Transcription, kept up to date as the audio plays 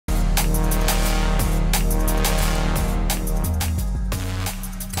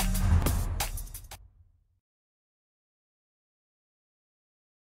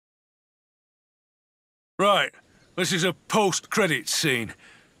Right, this is a post-credits scene.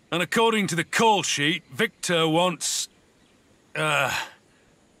 And according to the call sheet, Victor wants...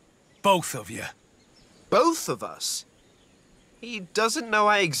 both of you. Both of us? He doesn't know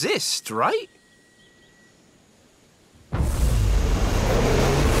I exist, right?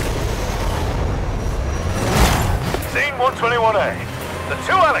 Scene 121A. The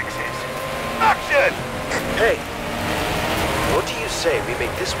two Alexes. Action! Hey, what do you say we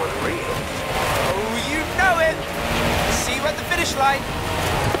make this one real? Oh, you know it! See you at the finish line.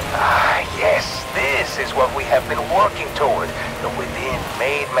 Ah, yes, this is what we have been working toward. The within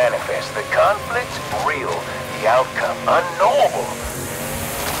made manifest. The conflict real. The outcome unknowable.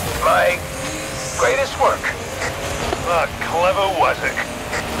 My greatest work. A clever wazzock.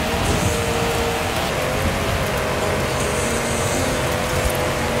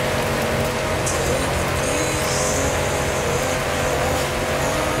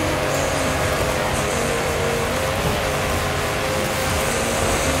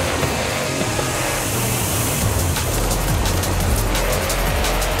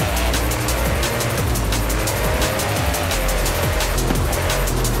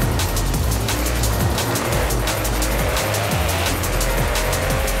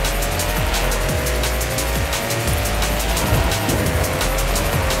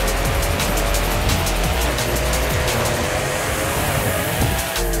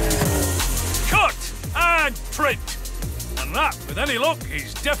 And that, with any luck,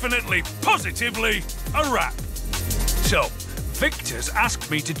 is definitely, positively a wrap. So, Victor's asked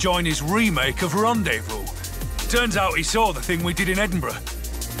me to join his remake of Rendezvous. Turns out he saw the thing we did in Edinburgh.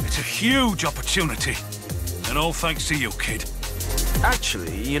 It's a huge opportunity. And all thanks to you, kid.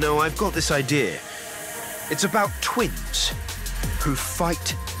 Actually, you know, I've got this idea. It's about twins who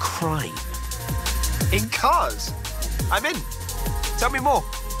fight crime. In cars. I'm in. Tell me more.